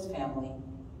farewell to his family.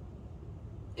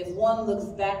 If one looks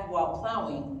back while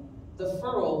plowing, the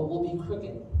furrow will be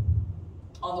crooked.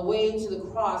 On the way to the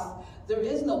cross, there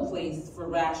is no place for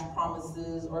rash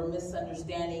promises or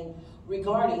misunderstanding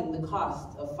regarding the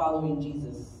cost of following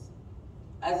Jesus.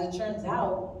 As it turns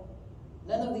out,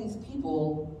 none of these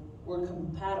people were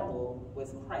compatible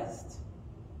with Christ.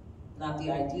 Not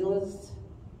the idealist,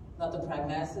 not the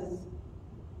pragmatist,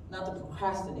 not the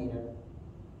procrastinator.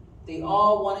 They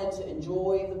all wanted to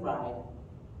enjoy the ride,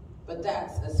 but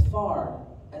that's as far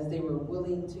as they were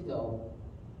willing to go.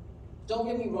 Don't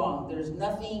get me wrong, there's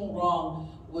nothing wrong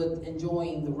with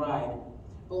enjoying the ride.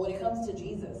 But when it comes to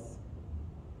Jesus,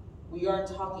 we aren't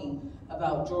talking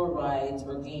about joy rides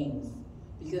or games,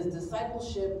 because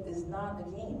discipleship is not a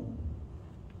game.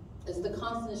 It's the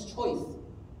constant choice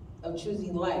of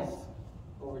choosing life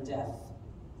over death,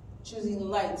 choosing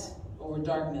light over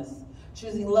darkness,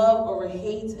 choosing love over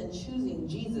hate, and choosing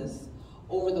Jesus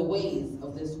over the ways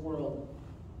of this world.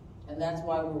 And that's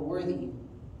why we're worthy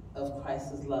of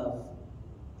Christ's love.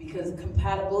 Because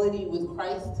compatibility with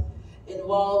Christ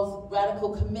involves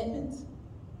radical commitment,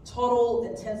 total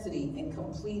intensity, and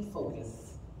complete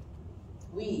focus.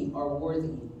 We are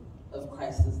worthy of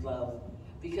Christ's love.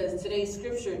 Because today's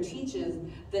scripture teaches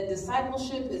that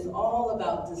discipleship is all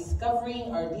about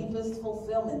discovering our deepest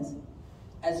fulfillment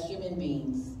as human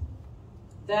beings.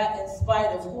 That in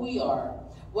spite of who we are,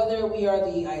 whether we are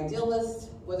the idealist,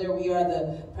 whether we are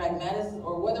the pragmatist,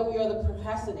 or whether we are the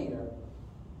procrastinator,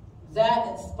 that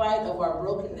in spite of our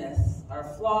brokenness, our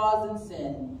flaws and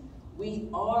sin, we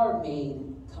are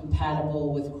made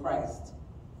compatible with Christ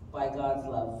by God's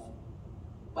love.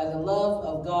 By the love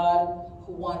of God,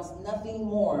 who wants nothing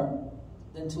more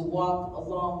than to walk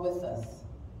along with us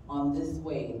on this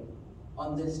way,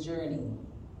 on this journey,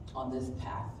 on this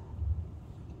path.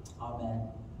 Amen.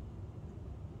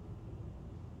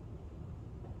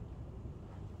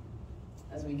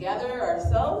 As we gather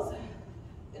ourselves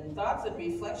in thoughts and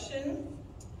reflection,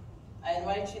 I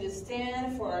invite you to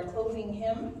stand for our closing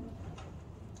hymn,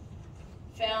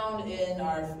 found in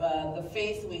our The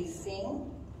Faith We Sing,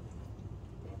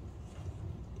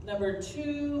 number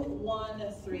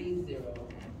 2130.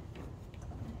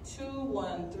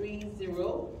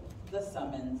 2130, The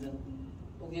Summons. And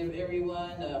we'll give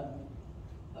everyone a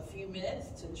few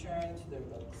minutes to turn to their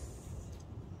books.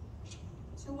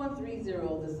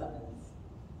 2130, The Summons.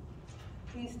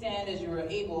 Please stand as you are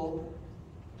able,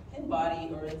 in body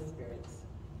or in spirit.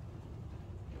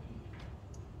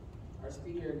 Our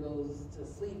speaker goes to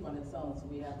sleep on its own, so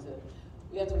we have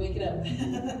to wake it up.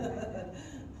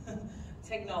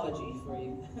 Technology for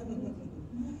you.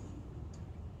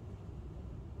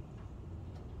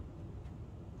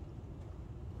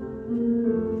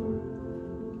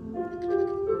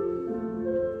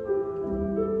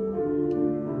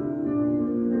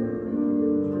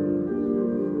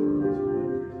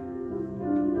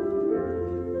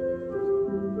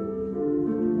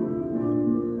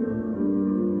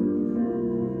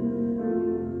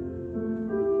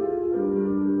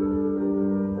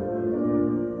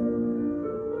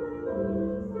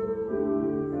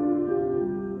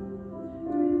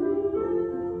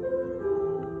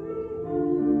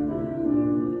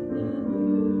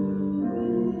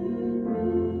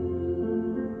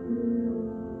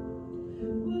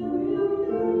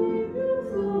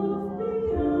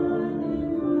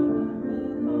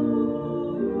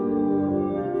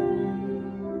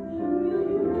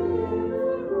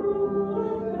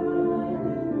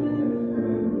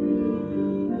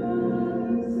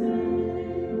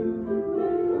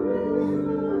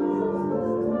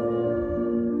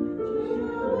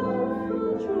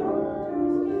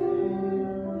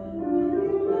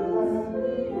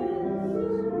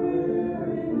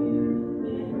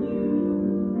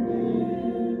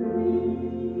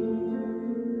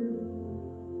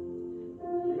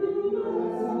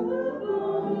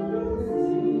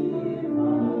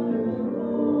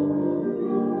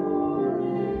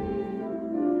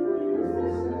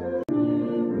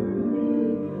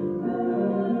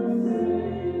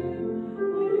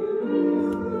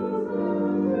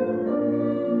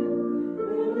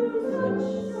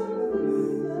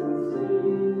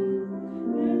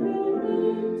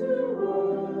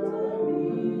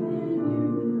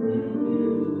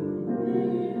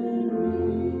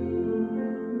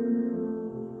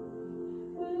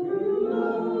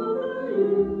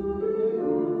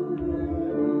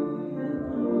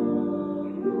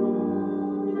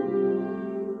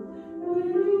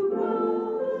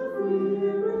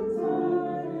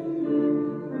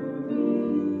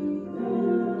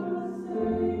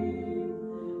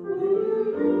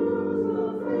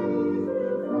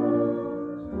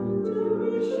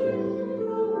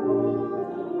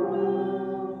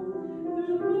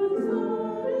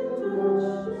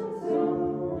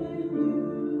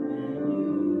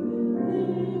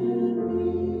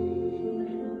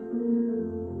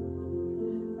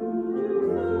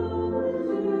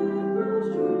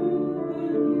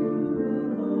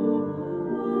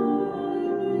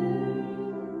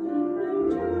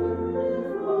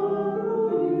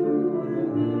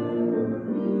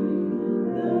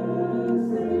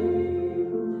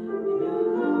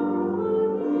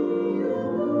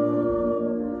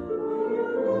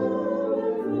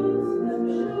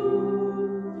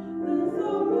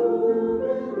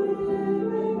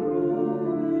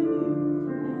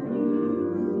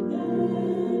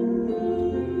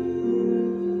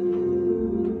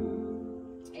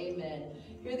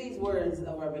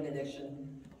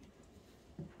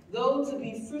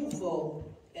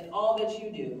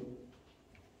 you do.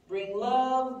 Bring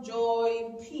love,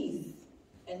 joy, peace,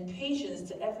 and patience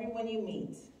to everyone you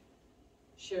meet.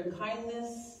 Share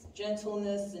kindness,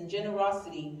 gentleness, and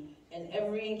generosity in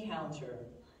every encounter.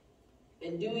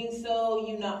 In doing so,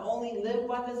 you not only live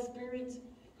by the Spirit,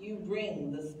 you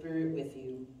bring the Spirit with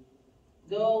you.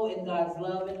 Go in God's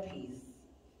love and peace.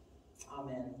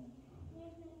 Amen.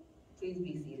 Please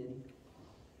be seated.